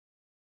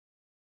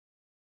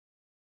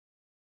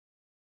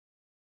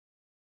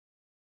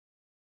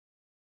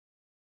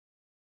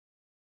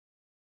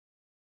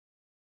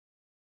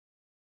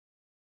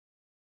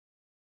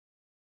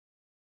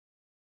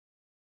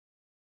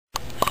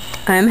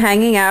I'm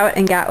hanging out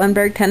in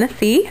Gatlinburg,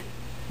 Tennessee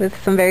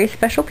with some very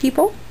special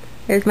people.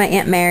 There's my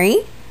Aunt Mary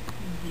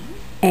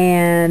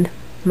and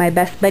my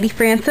best buddy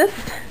Francis,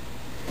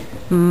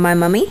 my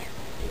mummy,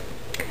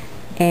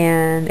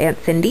 and Aunt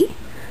Cindy.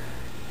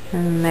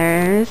 And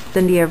there's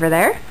Cindy over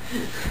there.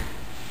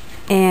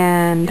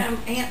 And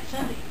Aunt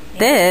Cindy.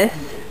 This,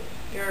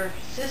 Your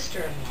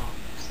sister-in-law,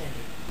 Cindy.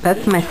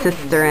 that's my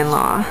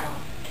sister-in-law.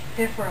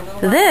 Here for a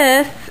little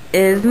This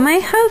is my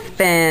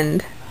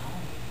husband.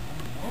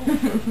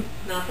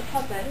 Not the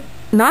puppet.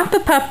 Not the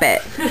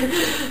puppet.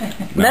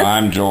 No,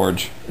 I'm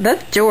George.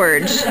 That's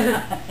George.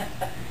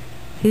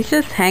 He's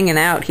just hanging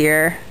out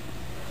here.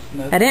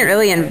 I didn't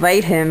really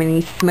invite him, and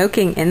he's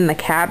smoking in the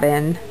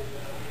cabin.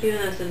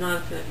 Even though it's a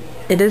non-smoking.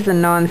 It is a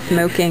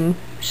non-smoking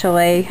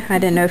chalet. I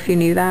didn't know if you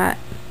knew that.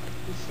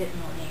 He's sitting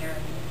on the air,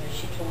 and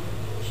she told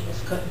him she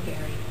just couldn't hear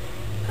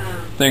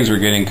him. Things were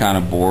getting kind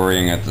of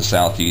boring at the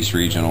Southeast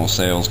Regional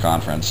Sales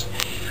Conference.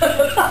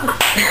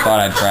 Thought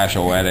I'd crash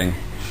a wedding.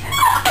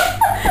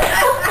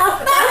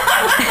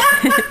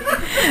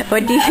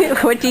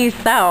 What do you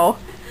sell?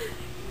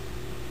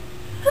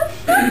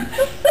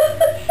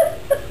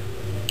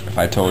 If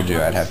I told you,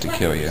 I'd have to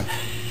kill you.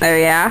 Oh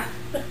yeah?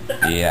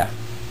 Yeah.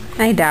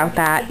 I doubt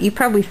that. You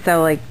probably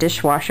sell like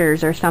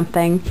dishwashers or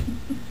something.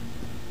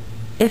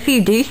 If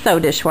you do sell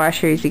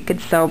dishwashers, you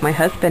could sell my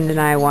husband and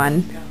I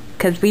one,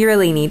 because we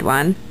really need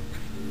one.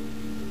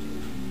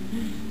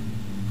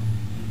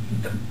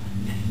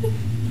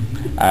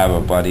 I have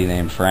a buddy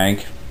named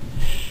Frank.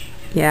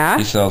 Yeah?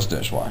 He sells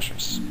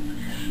dishwashers.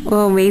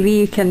 Well, maybe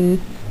you can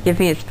give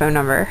me his phone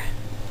number.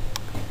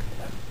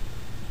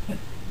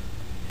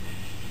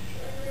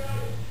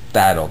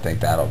 I don't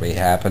think that'll be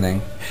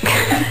happening.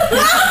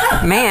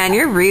 Man,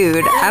 you're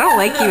rude. I don't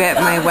like you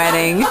at my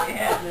wedding.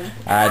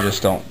 I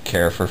just don't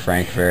care for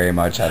Frank very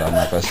much. I'm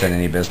not going to send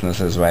any business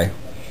his way.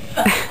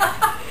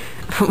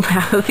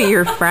 How's he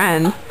your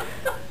friend?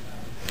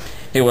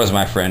 He was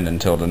my friend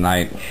until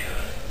tonight.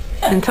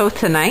 Until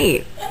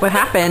tonight. What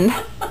happened?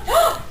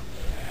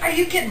 Are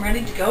you getting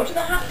ready to go to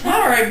the hot tub?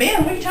 All right,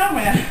 Ben, what are you talking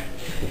about?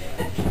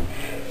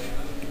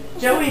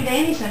 Joey and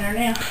Danny Center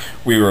now.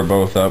 We were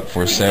both up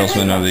for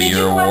Salesman of the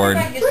Year award.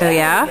 Oh,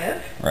 yeah?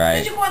 Right.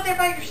 Did you go out there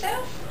by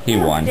yourself? He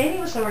won. Danny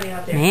was already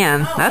out there.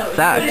 Man, that But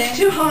sucks. it's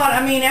too hot.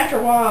 I mean, after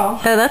a while.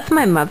 Oh, that's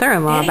my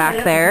mother-in-law Danny back got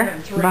up there,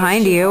 and three.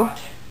 behind It's too you. hot.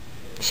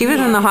 She was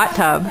in the hot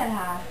tub.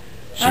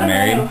 She I don't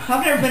married? know.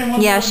 I've never been in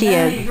one Yeah, of those she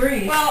 90 is.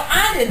 degrees. Well,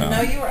 I didn't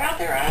know you were out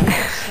there. I was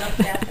stuffed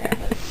out there.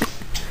 But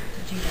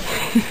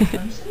did you go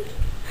to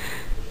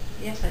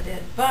Yes, I did.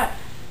 But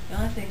the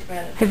only thing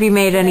about it. Have you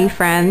made any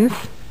friends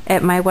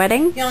at my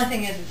wedding? The only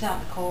thing is it's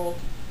out in the cold.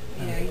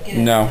 You know, you get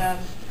in No. the tub.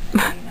 You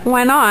know,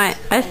 Why not?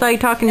 I saw you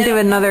talking to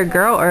another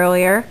girl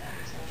earlier.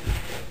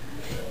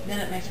 Then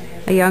it makes my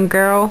hair A young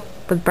girl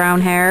with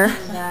brown hair.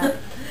 that.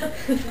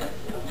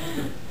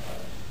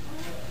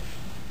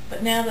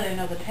 But now that I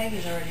know the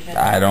Peggy's already been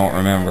I don't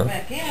remember.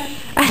 back in,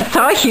 I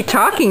saw you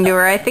talking to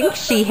her. I think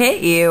she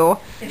hit you.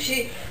 if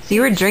she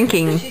You were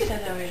drinking. she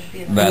said that would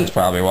be the That's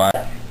probably why.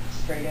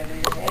 Straight over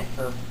your head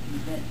for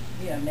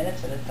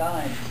minutes at a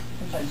time,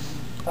 sometimes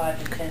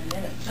 5 to 10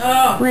 minutes.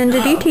 Oh. Lynn,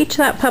 did you teach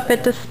that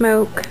puppet to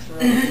smoke? It's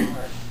really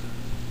hard.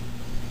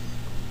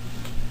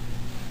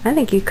 I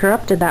think you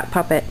corrupted that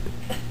puppet.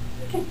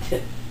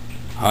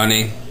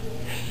 Honey,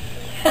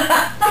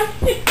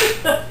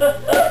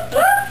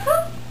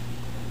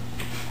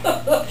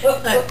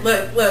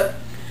 Look.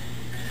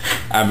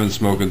 I've been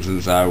smoking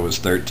since I was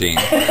 13.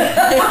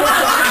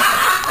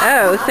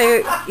 Oh,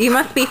 so you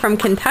must be from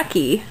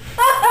Kentucky.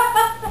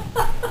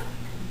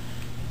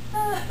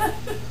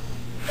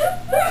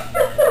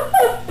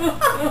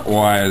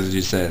 Why did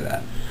you say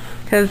that?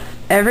 Because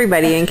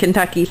everybody in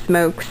Kentucky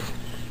smokes.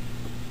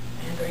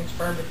 And drinks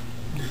bourbon.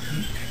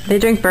 They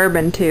drink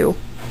bourbon too.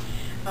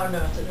 Oh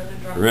no, it's another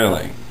drunk.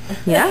 Really?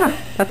 Yeah,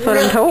 that's what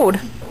I'm told.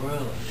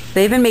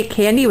 They even make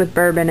candy with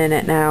bourbon in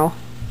it now.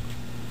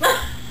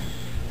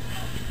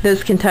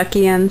 Those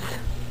Kentuckians.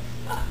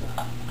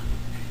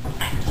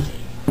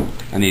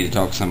 I need to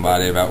talk to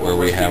somebody about where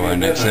we have our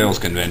next sales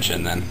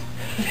convention then.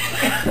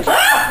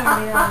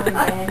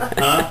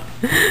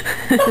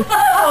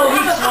 Oh,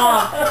 he's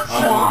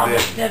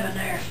swamp.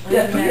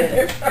 Living there.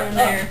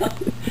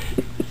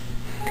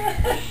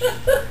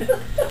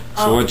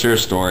 So what's your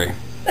story?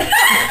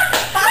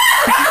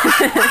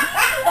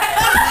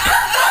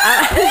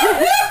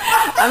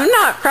 I'm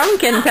not from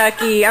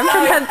Kentucky. I'm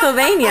from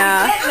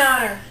Pennsylvania. Hitting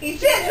on her.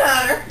 He's hitting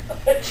on her.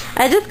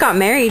 I just got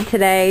married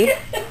today.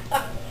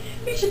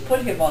 We should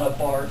put him on a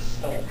bar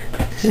stool.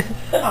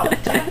 Oh,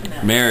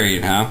 definitely.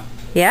 Married, huh?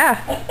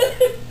 Yeah.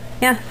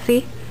 Yeah,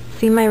 see?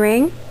 See my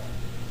ring?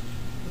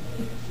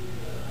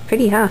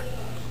 Pretty, huh?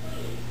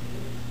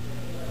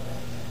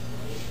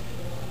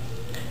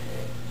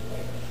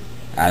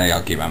 I think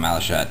I'll keep my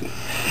mouth shut.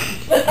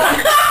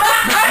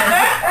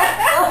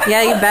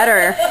 Yeah, you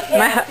better.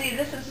 See,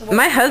 this is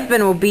My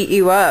husband will beat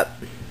you up.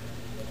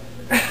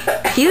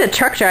 He's a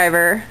truck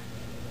driver.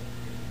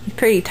 He's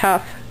pretty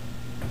tough.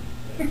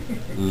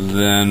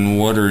 Then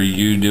what are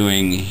you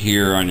doing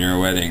here on your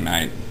wedding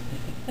night?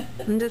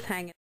 I'm just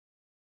hanging.